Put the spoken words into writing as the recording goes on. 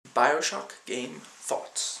Bioshock game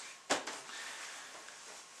thoughts.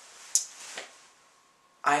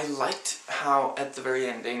 I liked how at the very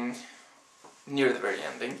ending, near the very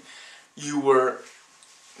ending, you were,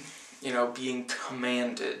 being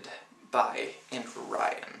commanded by Andrew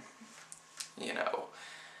Ryan.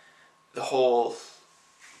 The whole,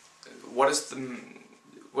 what is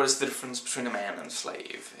the difference between a man and a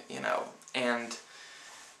slave, and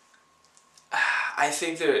I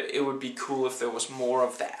think that it would be cool if there was more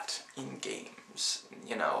of that in games,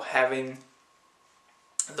 having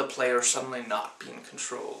the player suddenly not be in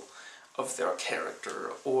control of their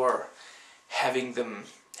character, or having them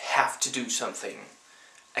have to do something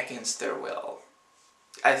against their will.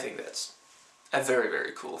 I think that's a very,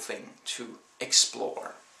 very cool thing to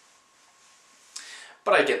explore.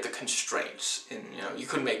 But I get the constraints in, you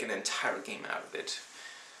couldn't make an entire game out of it,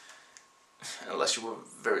 unless you were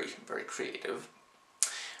very, very creative.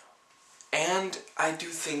 And I do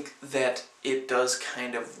think that it does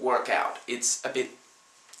kind of work out. It's a bit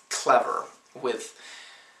clever with,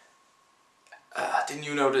 didn't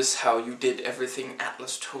you notice how you did everything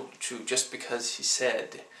Atlas told you to just because he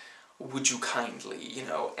said, would you kindly,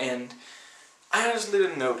 and I honestly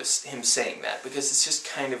didn't notice him saying that, because it's just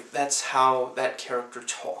kind of, that's how that character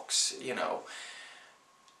talks,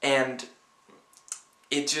 and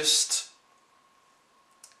it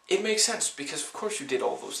makes sense, because of course you did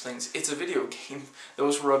all those things. It's a video game.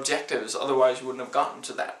 Those were objectives, otherwise you wouldn't have gotten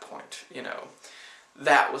to that point,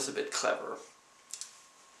 That was a bit clever.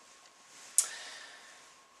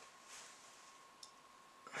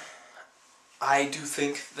 I do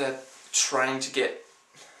think that trying to get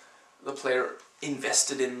the player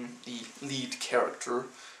invested in the lead character,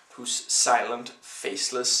 who's silent,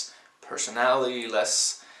 faceless,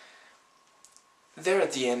 personality-less, there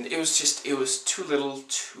at the end, it was too little,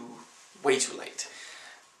 way too late.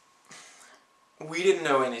 We didn't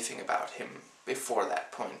know anything about him before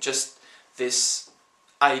that point, just this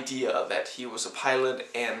idea that he was a pilot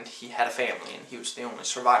and he had a family and he was the only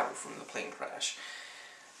survivor from the plane crash.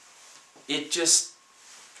 It just,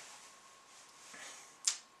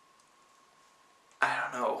 I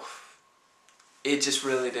don't know, it just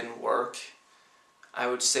really didn't work, I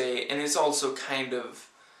would say. And it's also kind of,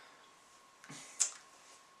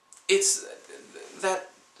 it's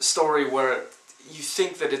that story where you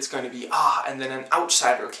think that it's going to be, and then an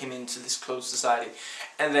outsider came into this closed society,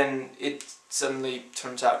 and then it suddenly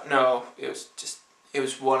turns out, no, it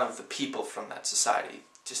was one of the people from that society.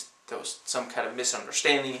 Just, there was some kind of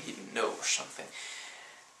misunderstanding, he didn't know or something.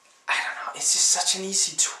 I don't know, it's just such an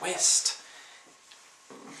easy twist.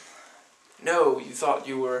 No, you thought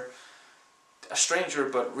you were a stranger,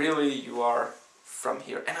 but really you are from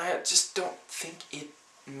here. And I just don't think it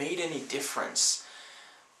made any difference.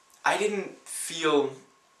 I didn't feel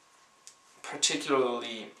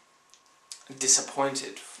particularly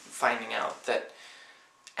disappointed finding out that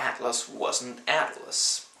Atlas wasn't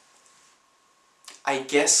Atlas. I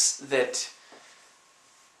guess that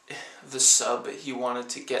the sub he wanted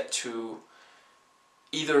to get to,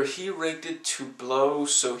 either he rigged it to blow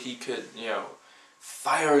so he could,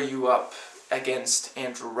 fire you up against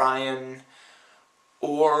Andrew Ryan,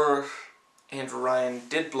 or Andrew Ryan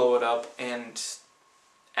did blow it up and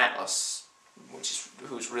Atlas,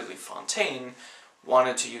 who's really Fontaine,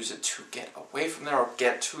 wanted to use it to get away from there or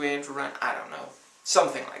get to Andrew Ryan. I don't know.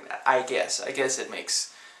 Something like that, I guess. I guess it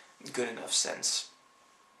makes good enough sense.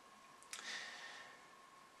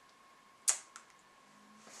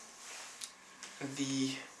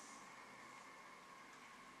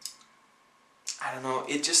 I don't know,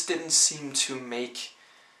 it just didn't seem to make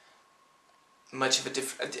much of a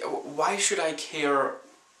difference. Why should I care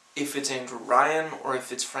if it's Andrew Ryan or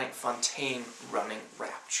if it's Frank Fontaine running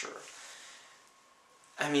Rapture?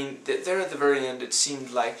 I mean, there at the very end it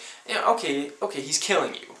seemed like, okay, he's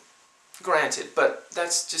killing you. Granted, but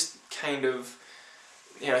that's just kind of,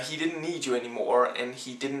 he didn't need you anymore, and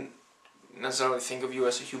he didn't necessarily think of you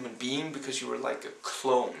as a human being because you were like a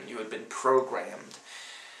clone. You had been programmed.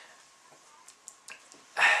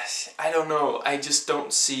 I don't know, I just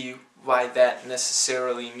don't see why that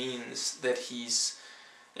necessarily means that he's,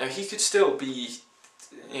 he could still be,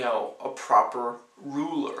 a proper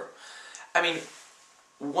ruler. I mean,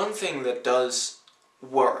 one thing that does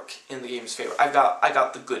work in the game's favor, I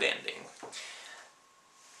got the good ending.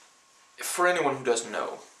 For anyone who doesn't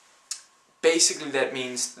know, basically that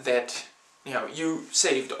means that, you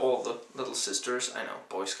saved all the little sisters, I know,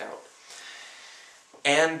 Boy Scout,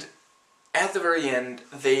 and at the very end,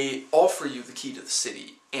 they offer you the key to the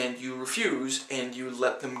city, and you refuse, and you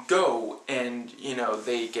let them go, and,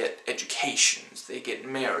 they get educations, they get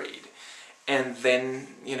married, and then,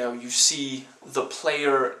 you know, you see the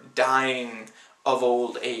player dying of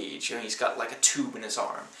old age. You know, he's got like a tube in his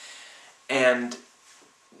arm. And,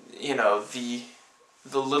 you know, the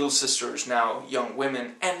little sisters, now young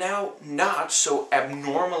women, and now not so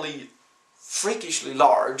abnormally, freakishly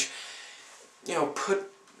large, you know,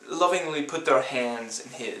 lovingly put their hands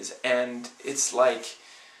in his, and it's like,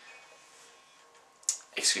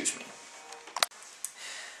 excuse me,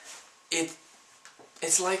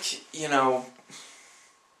 it's like, you know,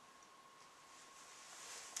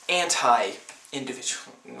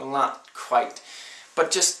 anti-individual, well, not quite,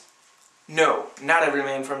 but just, no, not every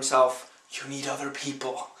man for himself, you need other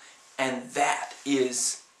people, and that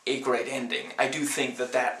is a great ending. I do think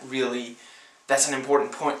that that's an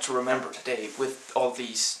important point to remember today, with all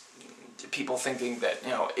these people thinking that, you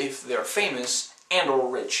know, if they're famous and or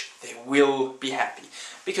rich, they will be happy,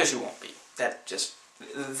 because you won't be. That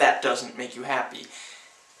doesn't make you happy.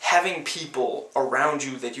 Having people around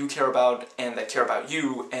you that you care about, and that care about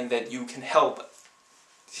you, and that you can help,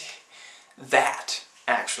 that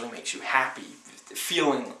actually makes you happy.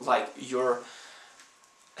 Feeling like you're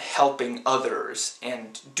helping others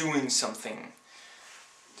and doing something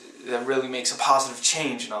that really makes a positive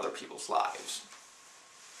change in other people's lives.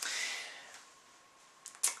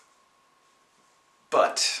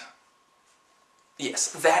 But,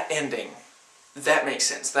 yes, that ending, that makes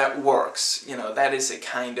sense, that works, you know, that is a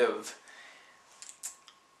kind of,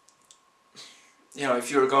 you know, if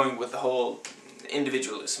you're going with the whole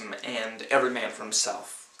individualism and every man for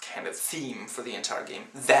himself kind of theme for the entire game,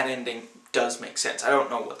 that ending does make sense. I don't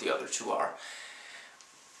know what the other two are.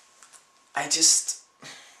 I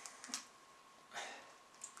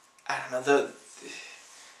don't know,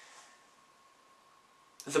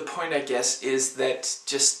 the point, I guess, is that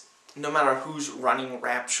just no matter who's running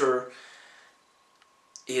Rapture,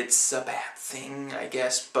 it's a bad thing, I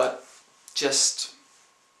guess, but just,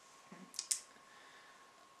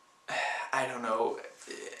 I don't know,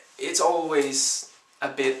 it's always a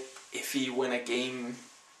bit iffy when a game,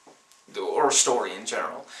 or a story in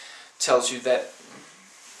general, tells you that,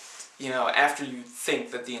 you know, after you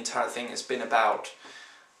think that the entire thing has been about,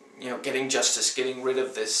 you know, getting justice, getting rid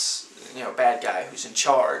of this, you know, bad guy who's in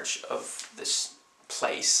charge of this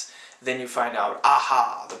place, then you find out,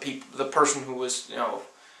 aha, the person who was, you know,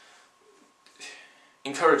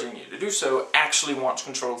 encouraging you to do so actually wants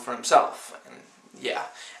control for himself. And yeah,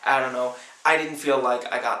 I don't know. I didn't feel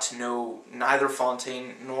like I got to know neither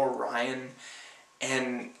Fontaine nor Ryan,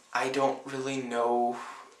 and I don't really know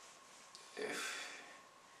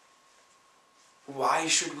why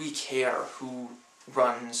should we care who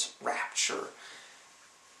runs Rapture.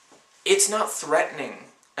 It's not threatening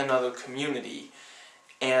another community,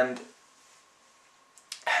 and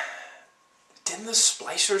didn't the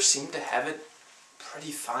Splicers seem to have it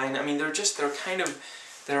pretty fine? I mean,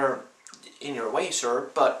 they're in your way, sir,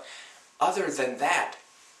 but other than that,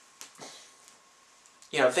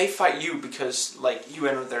 you know, they fight you because, like, you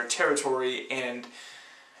enter their territory, and,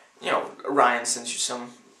 you know, Ryan sends you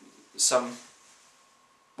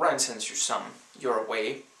your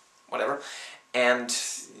way, whatever, and,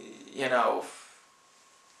 you know,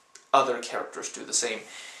 other characters do the same.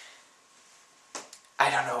 I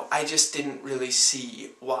don't know, I just didn't really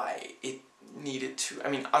see why it needed to. I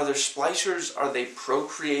mean, are there splicers? Are they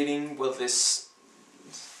procreating? Will this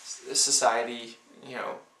society, you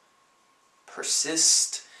know,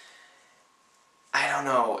 persist? I don't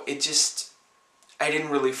know, it just, I didn't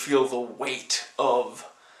really feel the weight of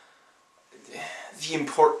the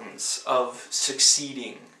importance of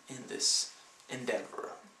succeeding in this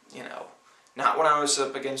endeavor, you know. Not when I was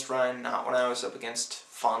up against Ryan, not when I was up against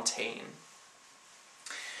Fontaine.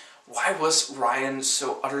 Why was Ryan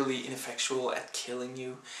so utterly ineffectual at killing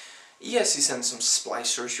you? Yes, he sends some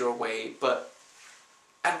splicers your way, but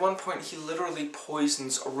at one point he literally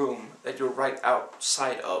poisons a room that you're right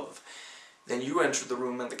outside of. Then you enter the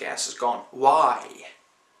room and the gas is gone. Why?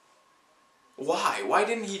 Why? Why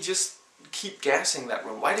didn't he just keep gassing that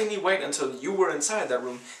room? Why didn't he wait until you were inside that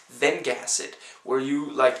room, then gas it? Were you,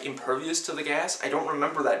 like, impervious to the gas? I don't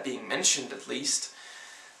remember that being mentioned, at least.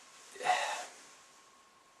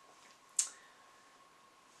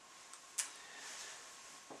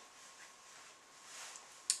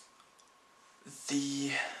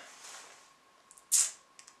 The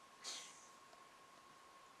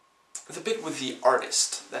bit with the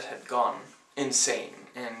artist that had gone insane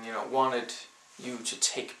and, you know, wanted you to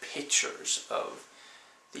take pictures of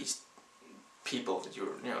these people that you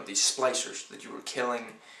were, you know, these splicers that you were killing.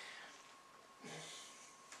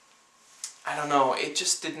 I don't know, it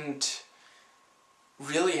just didn't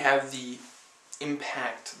really have the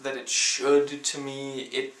impact that it should to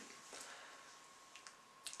me.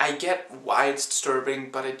 I get why it's disturbing,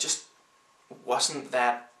 but it just wasn't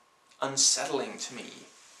that unsettling to me.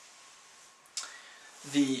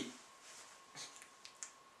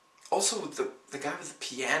 Also, the guy with the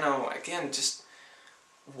piano, again, just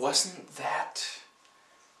wasn't that...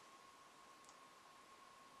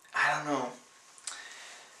 I don't know.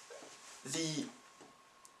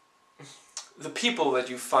 The people that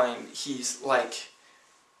you find, he's like...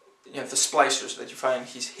 You know, the splicers that you find,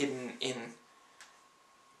 he's hidden in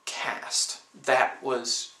cast. That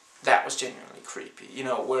was genuinely creepy. You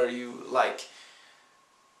know, where you, like,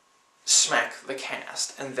 smack the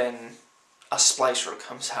cast, and then a splicer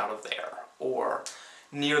comes out of there. Or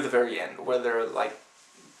near the very end, where they're, like,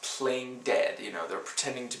 playing dead, you know, they're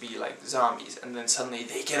pretending to be, like, zombies, and then suddenly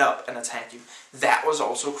they get up and attack you. That was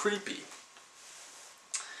also creepy.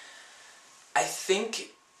 I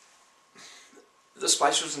think the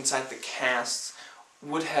splicers inside the casts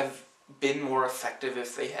would have been more effective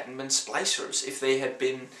if they hadn't been splicers, if they had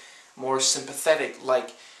been more sympathetic.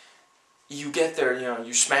 Like, you get there, you know,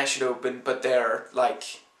 you smash it open, but they're,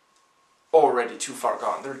 like, already too far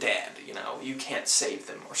gone. They're dead, you know, you can't save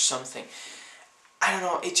them or something. I don't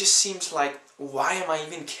know, it just seems like, why am I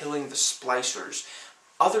even killing the splicers?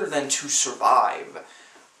 Other than to survive.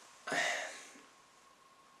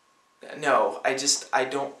 No, I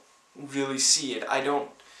don't really see it. I don't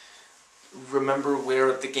remember where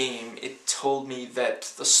at the game it told me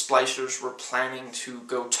that the splicers were planning to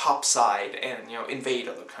go topside and, you know, invade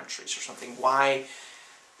other countries or something. Why?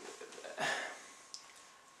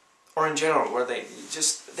 Or in general, where they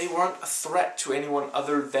weren't a threat to anyone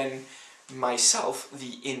other than myself,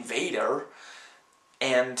 the invader,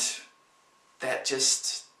 and that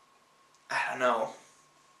just, I don't know.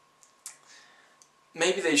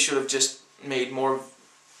 Maybe they should have just made more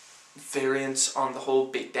variants on the whole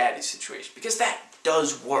Big Daddy situation, because that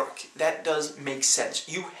does work. That does make sense.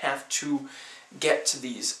 You have to get to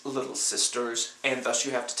these little sisters, and thus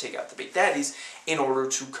you have to take out the Big Daddies in order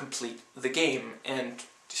to complete the game, and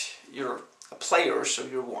you're a player, so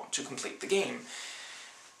you want to complete the game.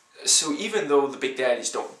 So even though the Big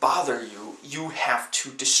Daddies don't bother you, you have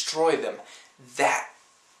to destroy them. That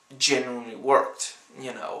genuinely worked,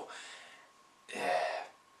 you know.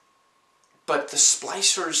 But the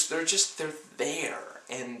splicers, they're there,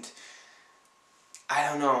 and I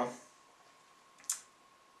don't know.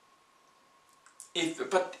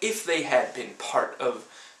 If they had been part of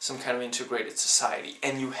some kind of integrated society,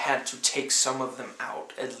 and you had to take some of them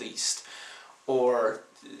out at least, or,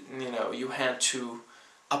 you know, you had to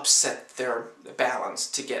upset their balance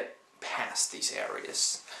to get past these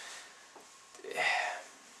areas.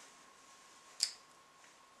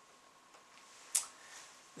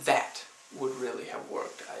 That would really have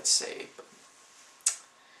worked, I'd say. But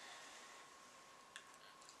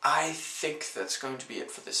I think that's going to be it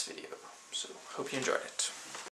for this video, so hope you enjoyed it.